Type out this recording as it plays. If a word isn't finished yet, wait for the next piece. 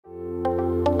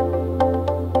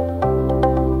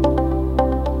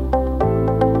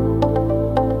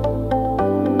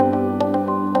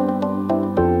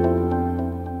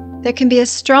There can be a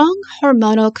strong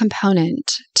hormonal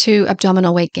component to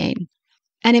abdominal weight gain.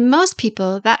 And in most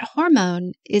people, that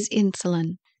hormone is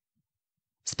insulin.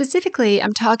 Specifically,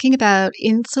 I'm talking about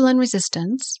insulin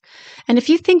resistance. And if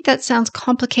you think that sounds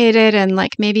complicated and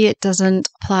like maybe it doesn't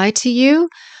apply to you,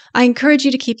 I encourage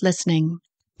you to keep listening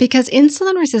because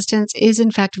insulin resistance is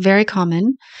in fact very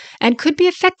common and could be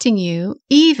affecting you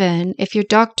even if your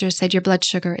doctor said your blood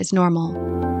sugar is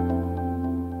normal.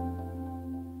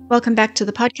 Welcome back to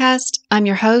the podcast. I'm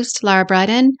your host, Lara,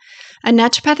 a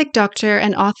naturopathic doctor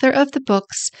and author of the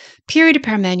books Period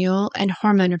Repair Manual and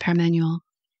Hormone Repair Manual.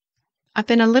 I've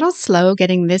been a little slow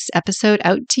getting this episode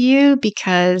out to you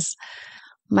because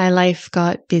my life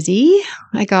got busy.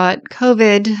 I got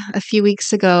COVID a few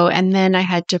weeks ago, and then I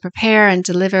had to prepare and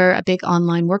deliver a big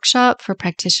online workshop for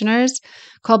practitioners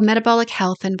called Metabolic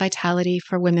Health and Vitality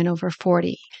for Women Over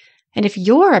 40. And if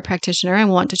you're a practitioner and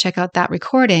want to check out that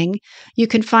recording, you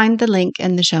can find the link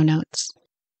in the show notes.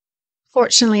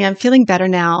 Fortunately, I'm feeling better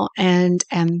now and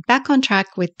am back on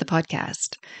track with the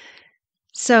podcast.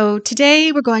 So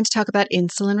today we're going to talk about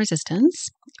insulin resistance,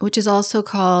 which is also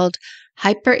called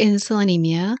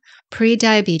hyperinsulinemia,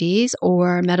 prediabetes,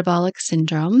 or metabolic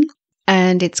syndrome.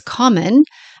 And it's common,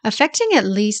 affecting at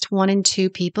least 1 in 2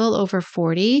 people over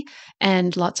 40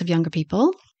 and lots of younger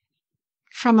people.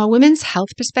 From a women's health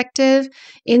perspective,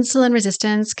 insulin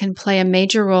resistance can play a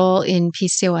major role in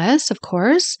PCOS, of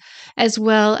course, as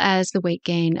well as the weight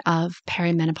gain of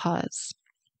perimenopause.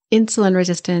 Insulin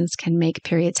resistance can make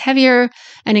periods heavier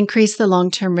and increase the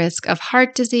long-term risk of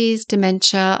heart disease,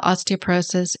 dementia,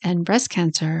 osteoporosis, and breast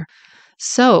cancer.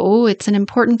 So it's an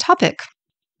important topic.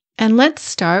 And let's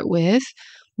start with,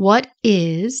 what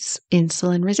is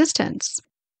insulin resistance?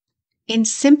 In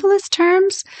simplest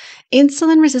terms,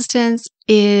 insulin resistance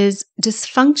is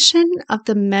dysfunction of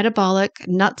the metabolic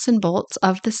nuts and bolts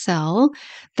of the cell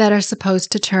that are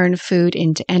supposed to turn food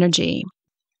into energy.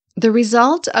 The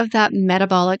result of that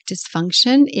metabolic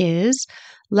dysfunction is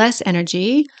less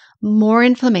energy, more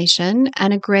inflammation,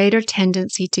 and a greater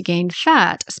tendency to gain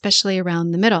fat, especially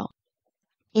around the middle.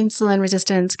 Insulin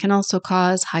resistance can also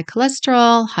cause high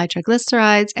cholesterol, high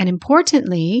triglycerides, and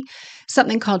importantly,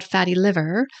 something called fatty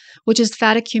liver, which is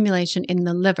fat accumulation in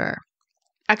the liver.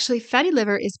 Actually, fatty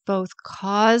liver is both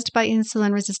caused by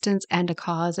insulin resistance and a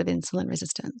cause of insulin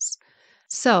resistance.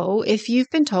 So if you've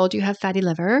been told you have fatty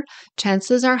liver,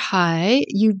 chances are high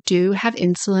you do have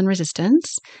insulin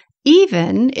resistance,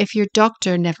 even if your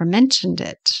doctor never mentioned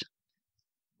it.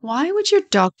 Why would your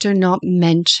doctor not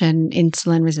mention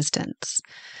insulin resistance?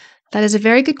 That is a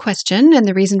very good question and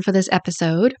the reason for this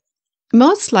episode.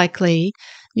 Most likely,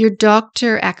 your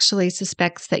doctor actually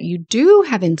suspects that you do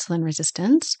have insulin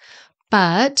resistance,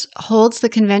 but holds the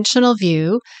conventional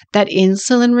view that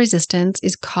insulin resistance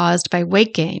is caused by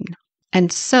weight gain,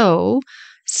 and so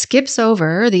skips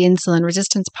over the insulin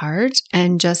resistance part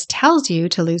and just tells you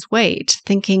to lose weight,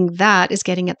 thinking that is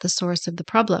getting at the source of the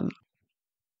problem.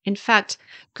 In fact,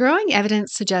 growing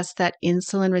evidence suggests that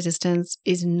insulin resistance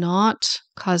is not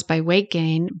caused by weight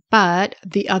gain, but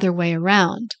the other way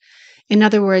around. In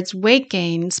other words, weight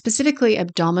gain, specifically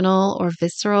abdominal or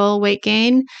visceral weight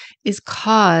gain, is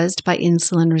caused by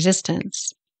insulin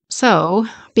resistance. So,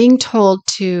 being told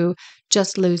to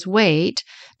just lose weight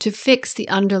to fix the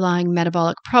underlying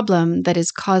metabolic problem that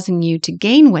is causing you to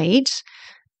gain weight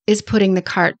is putting the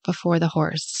cart before the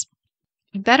horse.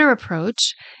 A better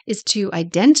approach is to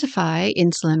identify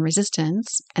insulin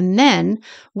resistance and then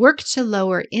work to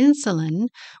lower insulin,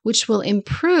 which will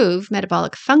improve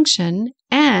metabolic function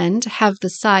and have the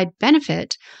side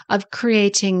benefit of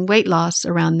creating weight loss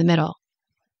around the middle.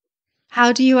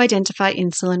 How do you identify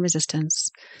insulin resistance?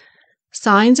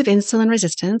 Signs of insulin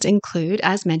resistance include,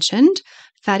 as mentioned,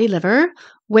 fatty liver,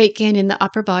 weight gain in the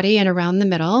upper body and around the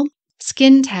middle,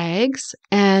 skin tags,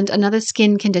 and another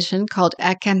skin condition called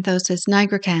acanthosis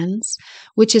nigricans,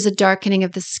 which is a darkening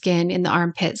of the skin in the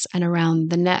armpits and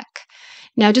around the neck.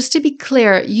 Now, just to be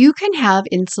clear, you can have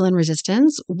insulin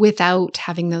resistance without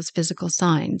having those physical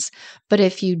signs. But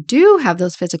if you do have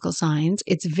those physical signs,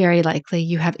 it's very likely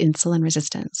you have insulin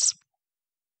resistance.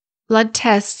 Blood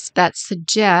tests that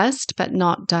suggest but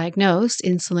not diagnose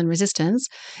insulin resistance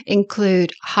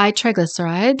include high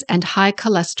triglycerides and high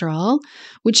cholesterol,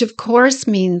 which of course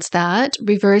means that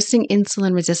reversing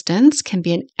insulin resistance can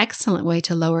be an excellent way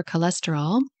to lower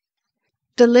cholesterol.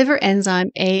 The liver enzyme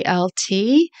ALT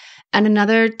and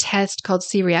another test called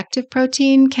C-reactive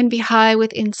protein can be high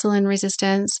with insulin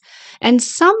resistance, and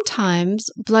sometimes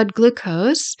blood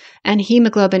glucose and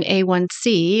hemoglobin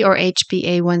A1C or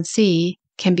HbA1c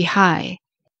can be high.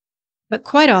 But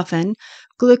quite often,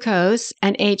 glucose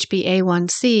and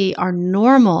HbA1c are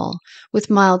normal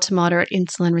with mild to moderate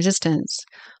insulin resistance,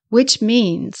 which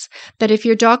means that if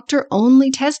your doctor only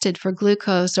tested for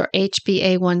glucose or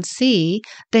HbA1c,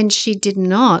 then she did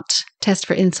not test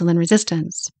for insulin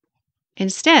resistance.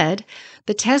 Instead,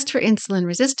 the test for insulin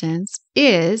resistance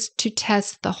is to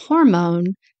test the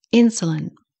hormone insulin.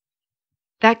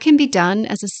 That can be done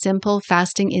as a simple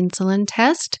fasting insulin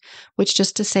test, which,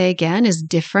 just to say again, is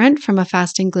different from a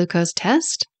fasting glucose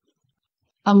test.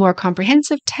 A more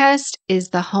comprehensive test is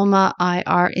the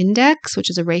HOMA-IR index,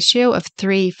 which is a ratio of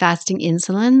 3 fasting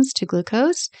insulins to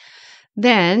glucose.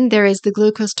 Then there is the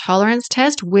glucose tolerance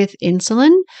test with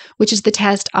insulin, which is the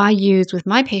test I use with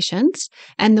my patients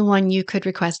and the one you could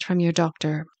request from your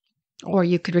doctor, or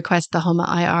you could request the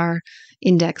HOMA-IR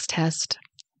index test.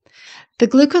 The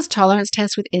glucose tolerance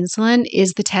test with insulin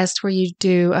is the test where you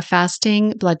do a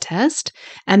fasting blood test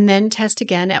and then test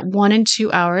again at 1 and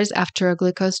 2 hours after a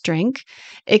glucose drink,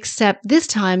 except this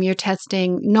time you're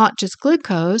testing not just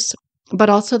glucose,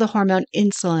 but also the hormone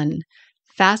insulin,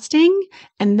 fasting,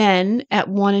 and then at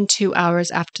 1 and 2 hours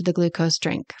after the glucose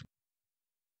drink.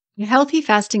 Your healthy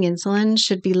fasting insulin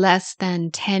should be less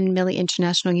than 10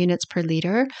 milli-international units per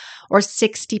liter or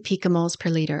 60 picomoles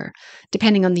per liter,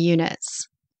 depending on the units.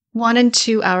 1 and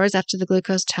 2 hours after the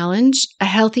glucose challenge, a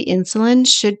healthy insulin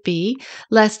should be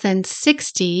less than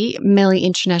 60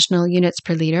 milli-international units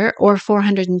per liter or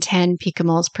 410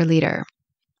 picomoles per liter.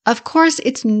 Of course,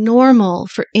 it's normal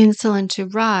for insulin to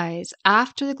rise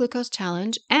after the glucose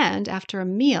challenge and after a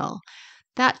meal.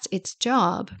 That's its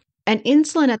job. And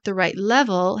insulin at the right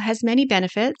level has many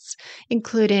benefits,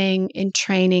 including in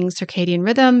training circadian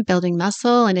rhythm, building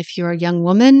muscle, and if you're a young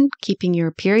woman, keeping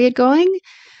your period going.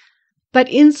 But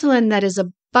insulin that is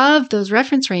above those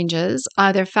reference ranges,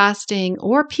 either fasting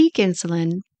or peak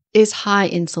insulin, is high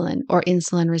insulin or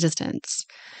insulin resistance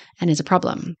and is a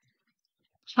problem.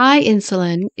 High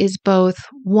insulin is both,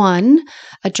 1,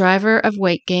 a driver of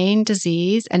weight gain,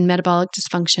 disease, and metabolic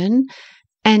dysfunction,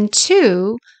 and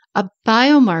 2, a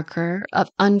biomarker of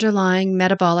underlying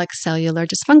metabolic cellular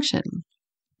dysfunction.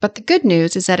 But the good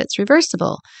news is that it's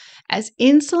reversible. As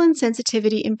insulin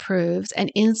sensitivity improves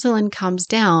and insulin comes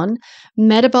down,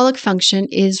 metabolic function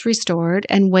is restored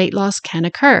and weight loss can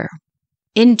occur.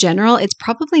 In general, it's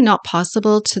probably not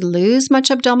possible to lose much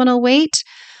abdominal weight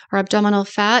or abdominal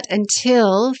fat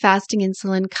until fasting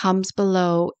insulin comes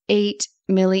below 8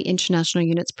 milli-international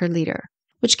units per liter,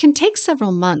 which can take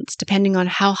several months depending on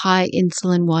how high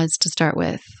insulin was to start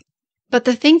with. But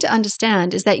the thing to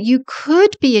understand is that you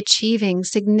could be achieving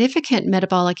significant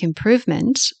metabolic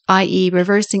improvement, i.e.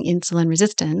 reversing insulin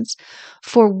resistance,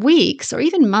 for weeks or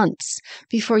even months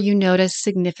before you notice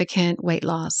significant weight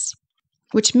loss,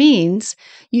 which means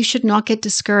you should not get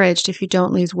discouraged if you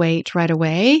don't lose weight right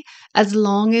away, as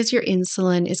long as your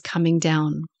insulin is coming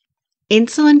down.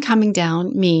 Insulin coming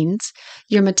down means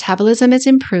your metabolism is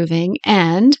improving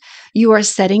and you are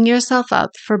setting yourself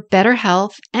up for better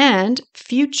health and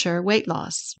future weight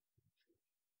loss.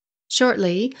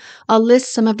 Shortly, I'll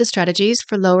list some of the strategies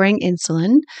for lowering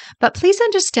insulin, but please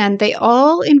understand they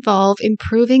all involve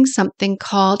improving something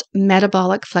called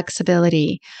metabolic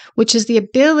flexibility, which is the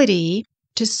ability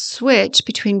to switch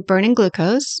between burning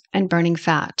glucose and burning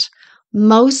fat,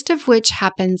 most of which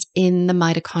happens in the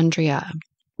mitochondria,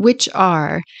 which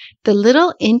are the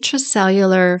little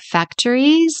intracellular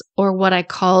factories, or what I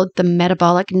call the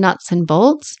metabolic nuts and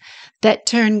bolts, that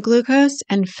turn glucose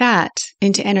and fat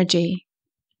into energy.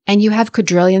 And you have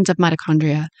quadrillions of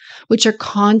mitochondria, which are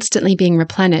constantly being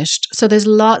replenished. So there's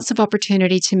lots of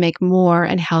opportunity to make more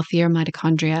and healthier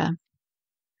mitochondria.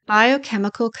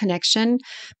 Biochemical connection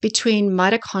between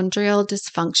mitochondrial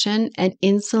dysfunction and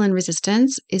insulin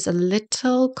resistance is a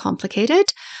little complicated,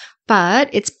 but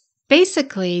it's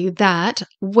basically that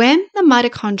when the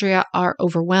mitochondria are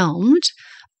overwhelmed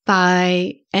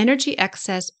by energy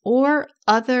excess or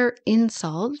other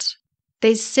insult,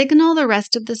 they signal the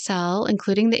rest of the cell,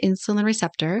 including the insulin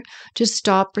receptor, to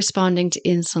stop responding to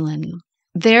insulin,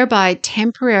 thereby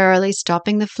temporarily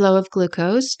stopping the flow of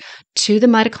glucose to the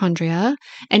mitochondria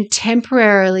and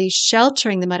temporarily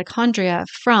sheltering the mitochondria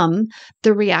from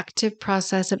the reactive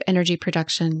process of energy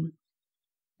production.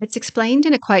 It's explained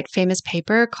in a quite famous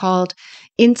paper called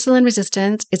Insulin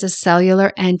Resistance is a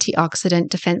Cellular Antioxidant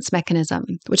Defense Mechanism,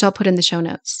 which I'll put in the show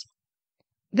notes.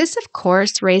 This, of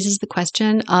course, raises the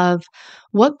question of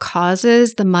what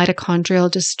causes the mitochondrial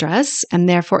distress and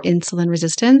therefore insulin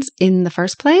resistance in the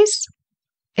first place.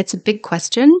 It's a big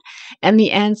question, and the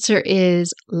answer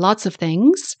is lots of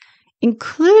things,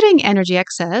 including energy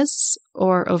excess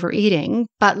or overeating,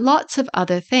 but lots of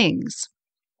other things.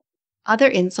 Other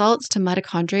insults to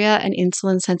mitochondria and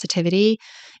insulin sensitivity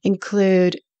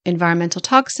include environmental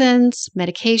toxins,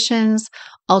 medications,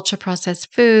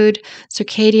 ultra-processed food,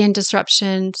 circadian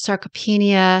disruption,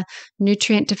 sarcopenia,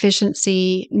 nutrient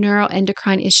deficiency,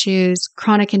 neuroendocrine issues,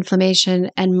 chronic inflammation,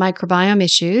 and microbiome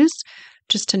issues,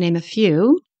 just to name a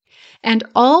few. And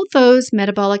all those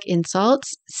metabolic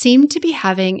insults seem to be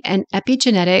having an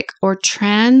epigenetic or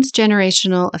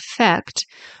transgenerational effect,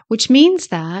 which means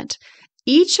that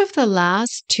each of the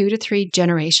last 2 to 3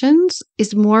 generations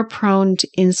is more prone to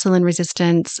insulin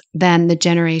resistance than the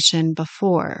generation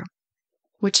before,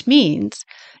 which means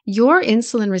your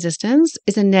insulin resistance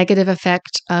is a negative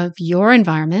effect of your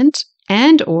environment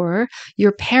and or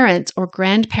your parents' or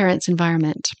grandparents'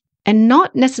 environment, and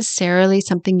not necessarily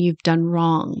something you've done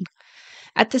wrong.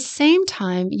 At the same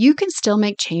time, you can still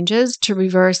make changes to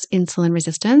reverse insulin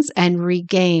resistance and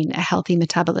regain a healthy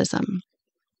metabolism.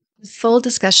 Full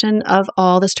discussion of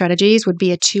all the strategies would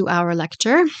be a 2-hour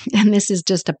lecture, and this is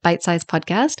just a bite-sized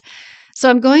podcast. So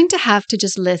I'm going to have to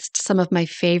just list some of my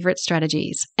favorite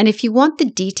strategies. And if you want the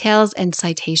details and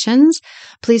citations,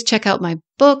 please check out my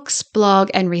books, blog,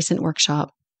 and recent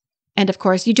workshop. And of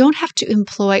course, you don't have to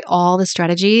employ all the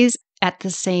strategies at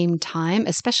the same time,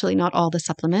 especially not all the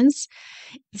supplements.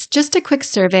 It's just a quick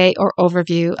survey or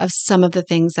overview of some of the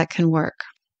things that can work.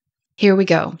 Here we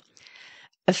go.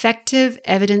 Effective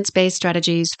evidence-based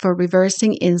strategies for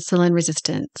reversing insulin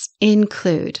resistance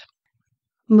include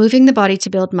moving the body to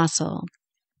build muscle,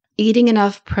 eating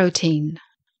enough protein,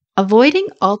 avoiding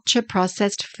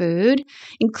ultra-processed food,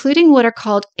 including what are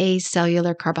called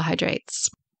acellular carbohydrates,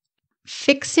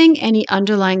 fixing any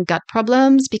underlying gut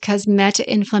problems because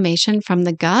meta-inflammation from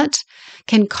the gut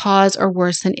can cause or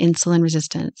worsen insulin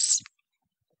resistance,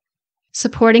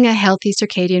 supporting a healthy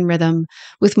circadian rhythm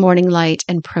with morning light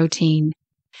and protein,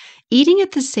 eating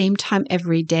at the same time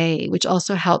every day, which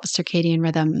also helps circadian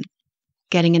rhythm,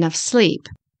 getting enough sleep,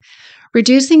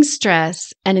 reducing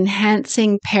stress and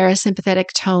enhancing parasympathetic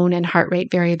tone and heart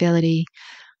rate variability,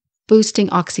 boosting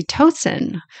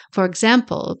oxytocin, for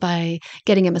example, by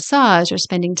getting a massage or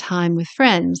spending time with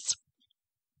friends.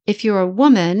 If you're a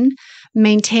woman,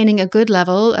 maintaining a good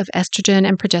level of estrogen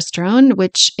and progesterone,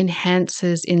 which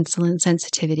enhances insulin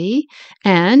sensitivity.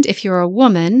 And if you're a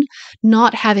woman,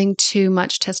 not having too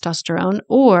much testosterone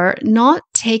or not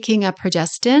taking a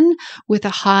progestin with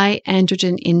a high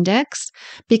androgen index,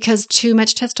 because too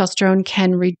much testosterone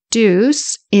can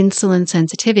reduce insulin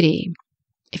sensitivity.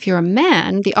 If you're a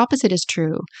man, the opposite is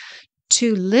true.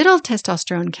 Too little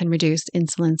testosterone can reduce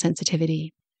insulin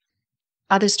sensitivity.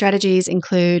 Other strategies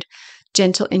include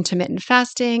gentle intermittent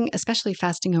fasting, especially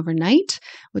fasting overnight,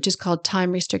 which is called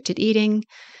time-restricted eating,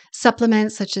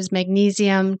 supplements such as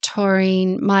magnesium,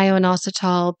 taurine,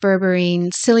 myo-inositol, berberine,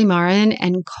 silymarin,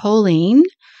 and choline.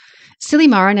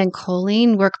 Silymarin and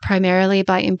choline work primarily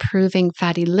by improving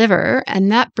fatty liver, and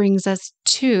that brings us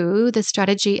to the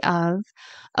strategy of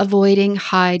avoiding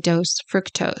high-dose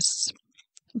fructose,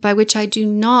 by which I do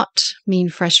not mean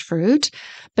fresh fruit,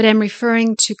 but I'm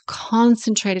referring to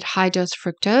concentrated high-dose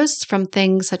fructose from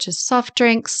things such as soft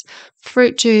drinks,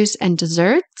 fruit juice, and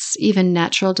desserts, even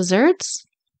natural desserts.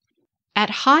 At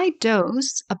high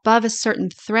dose, above a certain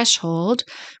threshold,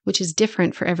 which is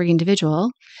different for every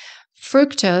individual,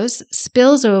 fructose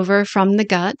spills over from the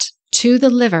gut to the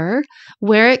liver,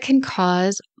 where it can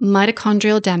cause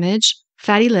mitochondrial damage,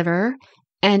 fatty liver,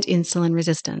 and insulin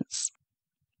resistance.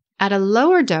 At a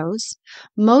lower dose,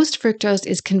 most fructose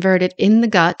is converted in the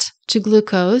gut to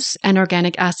glucose and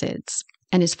organic acids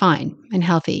and is fine and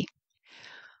healthy.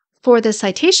 For the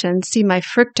citation, see my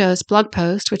fructose blog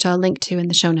post, which I'll link to in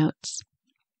the show notes.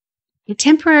 A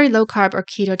temporary low-carb or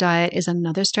keto diet is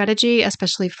another strategy,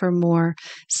 especially for more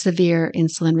severe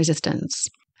insulin resistance.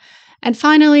 And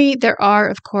finally, there are,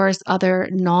 of course, other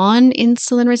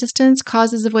non-insulin resistance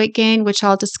causes of weight gain, which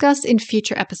I'll discuss in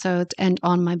future episodes and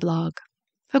on my blog.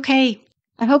 Okay,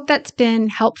 I hope that's been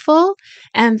helpful,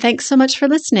 and thanks so much for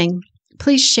listening.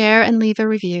 Please share and leave a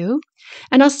review,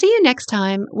 and I'll see you next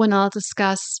time when I'll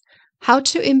discuss how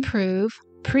to improve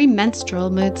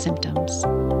premenstrual mood symptoms.